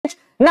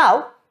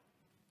Now,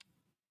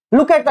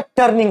 look at the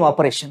turning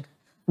operation.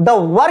 The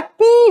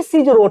workpiece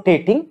is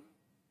rotating.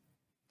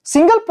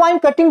 Single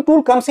point cutting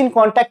tool comes in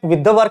contact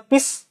with the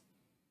workpiece,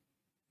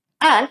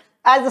 and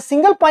as the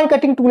single point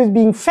cutting tool is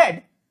being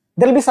fed,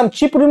 there will be some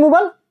chip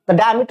removal. The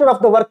diameter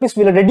of the workpiece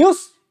will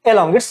reduce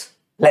along its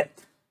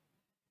length.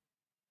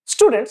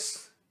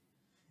 Students,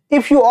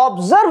 if you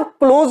observe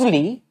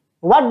closely,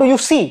 what do you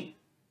see?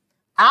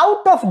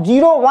 Out of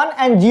 0, 1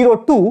 and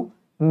 0, 2,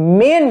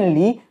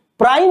 mainly,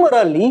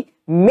 primarily,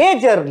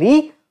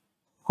 majorly,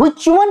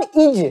 which one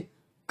is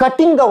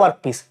cutting the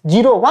workpiece?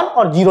 0, 1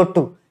 or 0,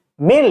 2?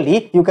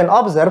 Mainly, you can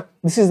observe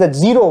this is the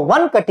 0,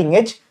 1 cutting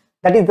edge,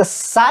 that is the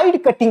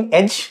side cutting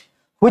edge,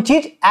 which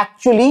is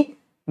actually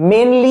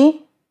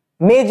mainly,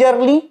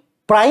 majorly,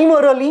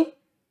 primarily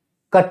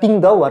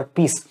cutting the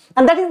workpiece.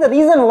 And that is the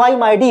reason why,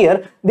 my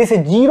dear, this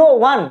is 0,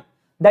 1,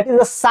 that is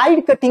the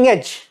side cutting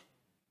edge,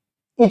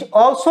 is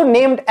also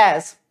named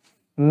as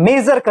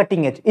major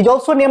cutting edge, is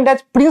also named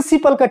as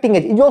principal cutting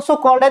edge, is also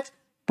called as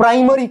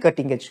primary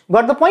cutting edge.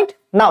 Got the point?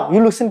 Now,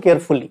 you listen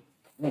carefully.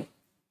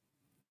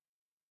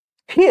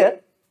 Here,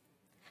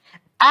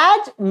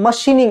 as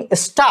machining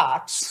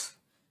starts,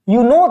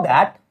 you know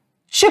that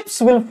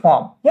chips will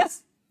form,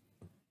 yes?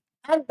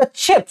 And the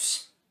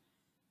chips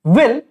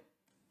will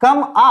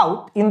come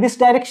out in this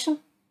direction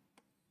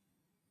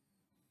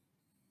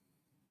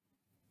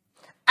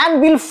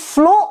and will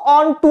flow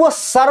onto a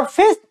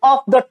surface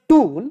of the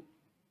tool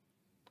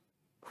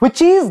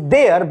which is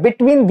there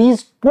between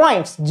these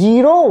points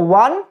 0,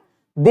 1,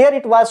 there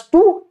it was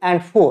 2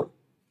 and 4.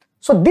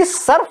 So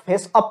this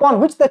surface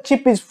upon which the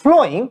chip is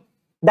flowing,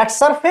 that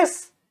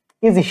surface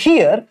is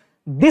here.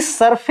 This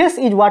surface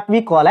is what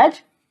we call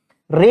as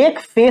rake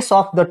face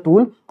of the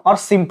tool, or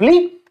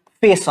simply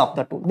face of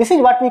the tool. This is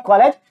what we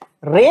call as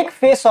rake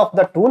face of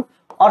the tool,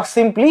 or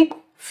simply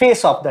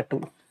face of the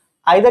tool.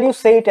 Either you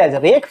say it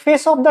as rake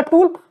face of the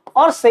tool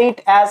or say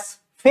it as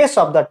face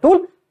of the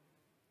tool.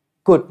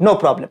 Good, no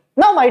problem.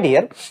 Now, my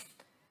dear,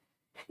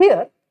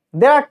 here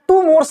there are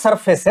two more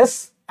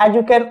surfaces. As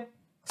you can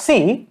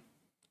see,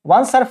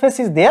 one surface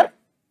is there,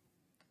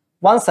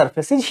 one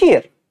surface is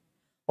here.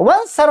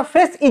 One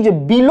surface is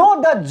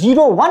below the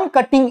 0, 1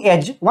 cutting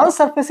edge. One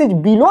surface is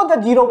below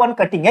the 0, 1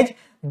 cutting edge.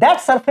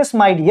 That surface,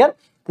 my dear,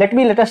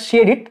 let us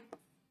shade it.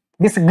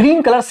 This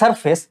green color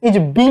surface is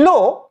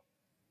below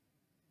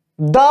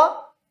the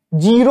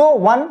 0,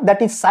 1,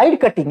 that is side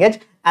cutting edge,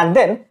 and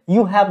then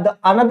you have the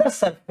another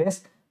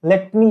surface.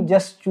 Let me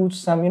just choose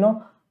some,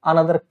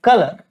 another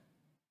color.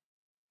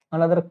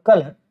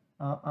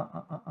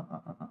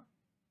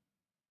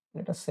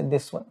 Let us say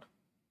this one.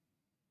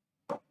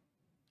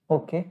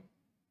 Okay.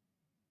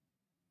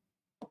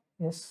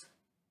 Yes,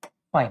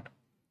 fine.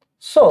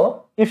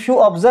 So, if you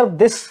observe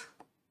this,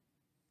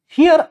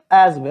 here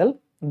as well,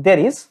 there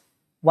is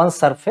one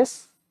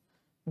surface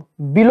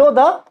below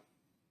the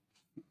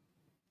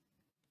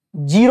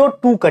 0,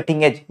 2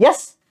 cutting edge.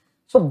 Yes.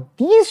 So,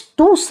 these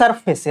two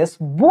surfaces,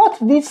 both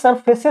these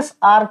surfaces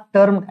are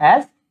termed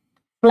as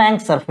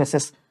flank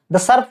surfaces. The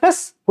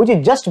surface which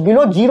is just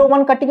below 0,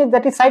 1 cutting edge,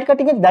 that is side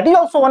cutting edge, that is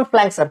also one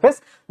flank surface.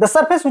 The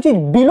surface which is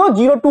below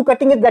 0, 2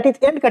 cutting edge, that is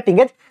end cutting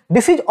edge,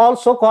 this is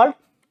also called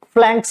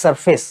flank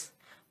surface.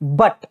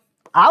 But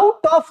out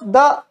of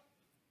the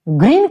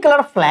green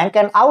color flank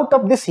and out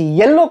of this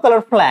yellow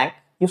color flank,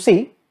 you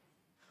see,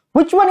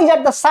 which one is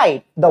at the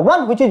side? The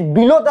one which is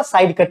below the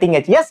side cutting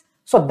edge. Yes.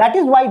 So that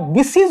is why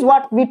this is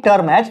what we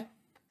term as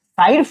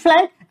side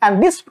flank,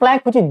 and this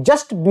flank which is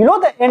just below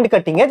the end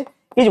cutting edge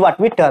is what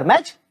we term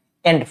as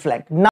end flank. Now